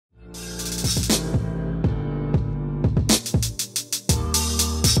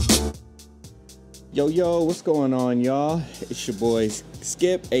Yo, yo, what's going on, y'all? It's your boy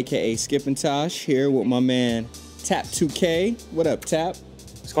Skip, aka Skip and Tosh, here with my man Tap 2K. What up, Tap?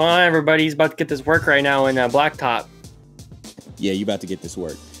 What's going on, everybody? He's about to get this work right now in Blacktop. Yeah, you about to get this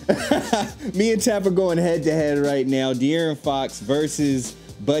work. Me and Tap are going head to head right now. De'Aaron Fox versus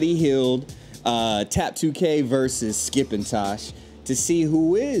Buddy Hield. Tap 2K versus Skip and Tosh to see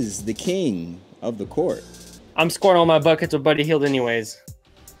who is the king of the court. I'm scoring all my buckets with Buddy Hield anyways.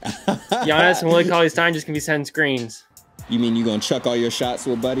 Giannis and Willie Cauley-Stein just gonna be sending screens. You mean you gonna chuck all your shots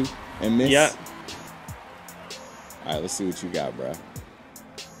with Buddy and miss? Yep. All right, let's see what you got, bro.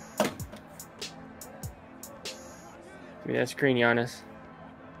 Give me that screen, Giannis.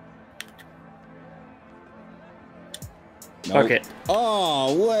 Nope. Bucket.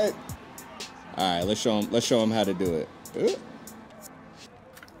 Oh, what? All right, let's show him how to do it. Get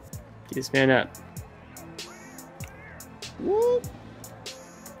this man up. Whoop.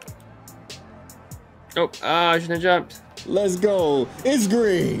 Nope. I shouldn't have jumped. Let's go. It's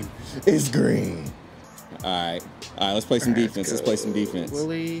green. It's green. All right. Let's play some defense. Let's play some defense.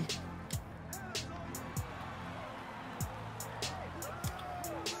 Willie.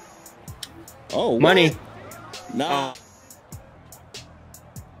 Oh, money. What? Nah.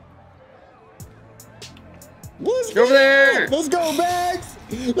 What's Over there. Let's go, Bags.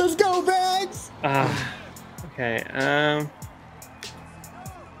 Let's go, Bags. Okay.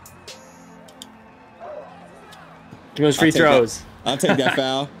 Give those free throws. I'll take that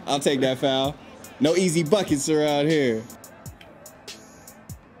foul. I'll take that foul. No easy buckets around here.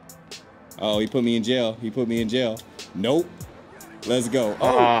 Oh, he put me in jail. He put me in jail. Nope. Let's go.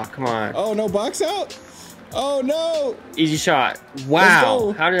 Oh, come on. Oh, no box out. Oh, no. Easy shot.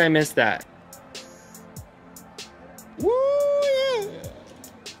 Wow. How did I miss that? Woo, yeah.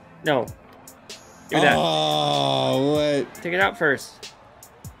 No. Give me that. Oh, what? Take it out first.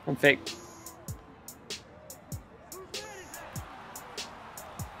 I'm fake.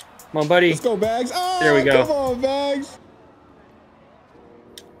 Come on, buddy. Let's go, Bags. Oh, there we go. Come on, Bags.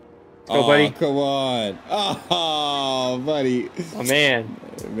 Let's go, buddy. Come on. Oh, buddy. Oh, man.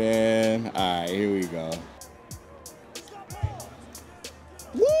 Man. All right, here we go.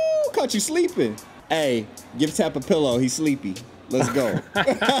 Woo! Caught you sleeping. Hey, give Tap a pillow. He's sleepy. Let's go.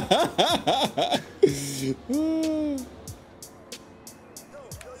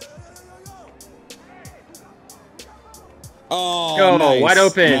 Oh, go, nice. wide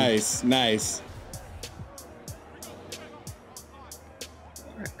open. Nice, nice.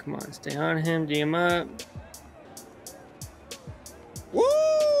 All right, come on, stay on him, D him up.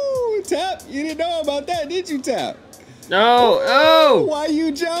 Woo! Tap, you didn't know about that, did you, Tap? No, Woo! oh! Why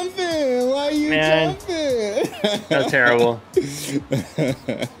you jumping? Why you jumping? That's terrible.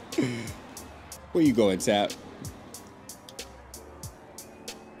 Where you going, Tap?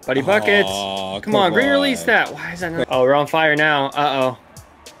 Buddy buckets. Oh, come on, green release that. Why is that not? Oh, we're on fire now. Uh-oh.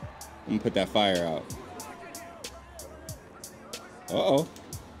 I'm gonna put that fire out. Uh-oh.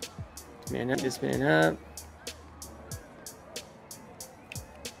 Man up, this man up.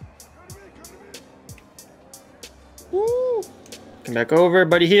 Woo! Come back over,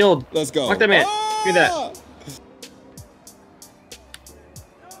 Buddy Hield. Let's go. Fuck that man. Oh! Give me that.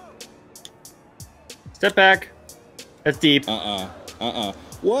 Step back. That's deep.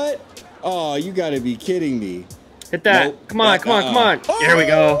 What? Oh, you gotta be kidding me. Hit that. Nope. Come on, come on, come on. Oh, there we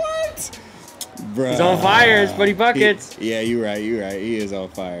go. What? Bruh. He's on fire. It's Buddy Buckets. Yeah, you're right. You're right. He is on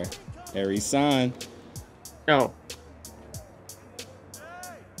fire. Harry Son. No.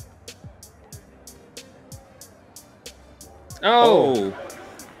 Oh.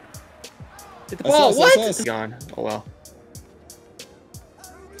 Hit the ball. What? Gone. Oh, well.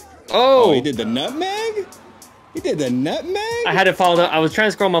 Oh, he did the nutmeg? He did the nutmeg? I had to follow up. I was trying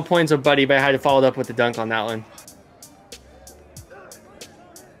to score my points with Buddy, but I had to follow up with the dunk on that one.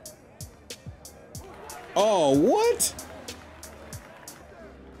 Oh, what?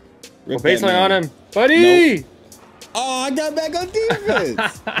 Well, baseline on him. Buddy! Nope. Oh, I got back on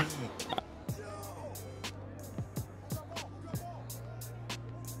defense.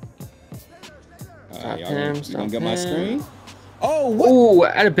 All right, you gonna get my screen? Oh, what? Ooh,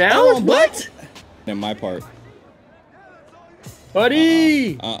 out of bounds? Oh, what? In my part.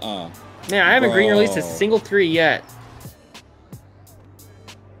 Buddy! Man, I haven't green released a single three yet.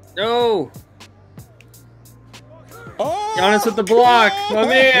 No! Oh, Giannis with the block, my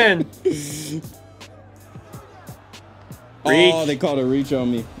man! Reach. Oh, they called a reach on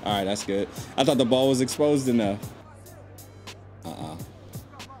me. All right, that's good. I thought the ball was exposed enough.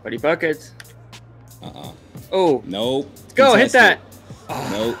 Buddy buckets. Oh. Nope. Let's go, hit that.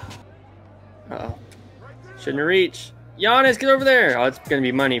 Nope. Shouldn't have reached. Giannis, get over there. Oh, it's going to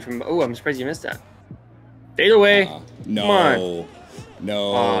be money from... Oh, I'm surprised you missed that. Fade away. No. Come on.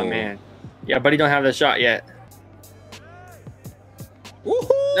 No. Oh, man. Yeah, Buddy don't have the shot yet. Woohoo!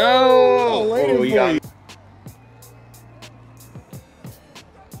 No. Oh, You got me.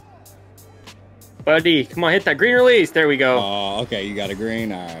 Buddy, come on, hit that green release. There we go. Oh, okay. You got a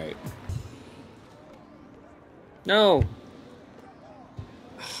green. All right. No.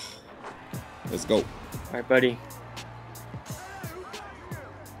 Let's go. All right, Buddy.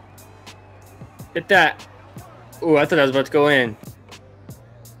 Hit that. Ooh, I thought I was about to go in.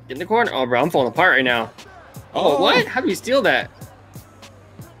 Get in the corner. Oh, bro, I'm falling apart right now. Oh, what? How do we steal that?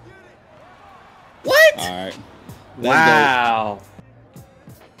 What? All right. Wow.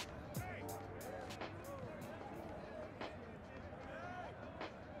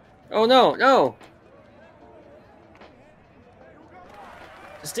 Oh, no, no.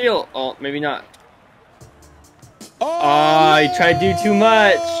 Steal. Oh, maybe not. Oh, he tried to do too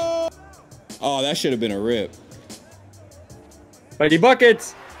much. Oh, that should have been a rip. Buddy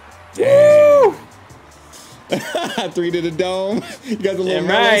buckets. Damn. 3 to the dome. You got the little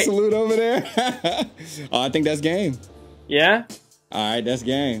right. salute over there. Oh, I think that's game. Yeah? All right, that's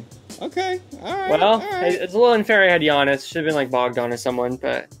game. Okay. All right. Well, all right. it's a little unfair I had Giannis. Should have been like Bogdan or someone,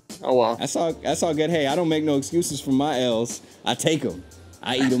 but oh well. That's all good. Hey, I don't make no excuses for my L's. I take them.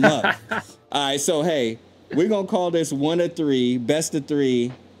 I eat them up. All right, so hey, we're going to call this 1 of 3, best of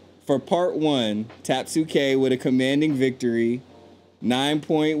 3 for part 1. Tap 2K with a commanding victory.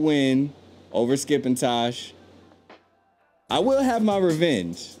 9-point win over Skipintosh. I will have my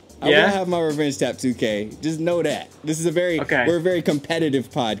revenge. I will have my revenge, Tap 2K. Just know that. This is we're a very competitive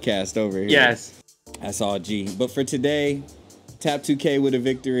podcast over here. Yes. That's all G. But for today, Tap 2K with a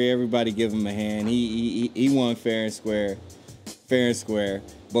victory. Everybody give him a hand. He won fair and square. Fair and square.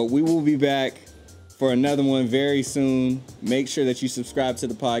 But we will be back for another one very soon. Make sure that you subscribe to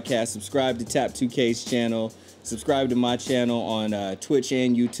the podcast. Subscribe to Tap 2K's channel. Subscribe to my channel on Twitch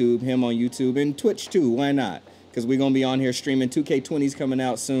and YouTube. Him on YouTube and Twitch too. Why not? Because we're going to be on here streaming. 2K20's coming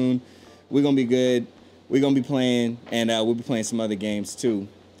out soon. We're going to be good. We're going to be playing. And we'll be playing some other games too.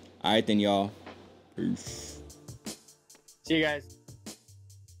 All right then, y'all. Peace. See you guys.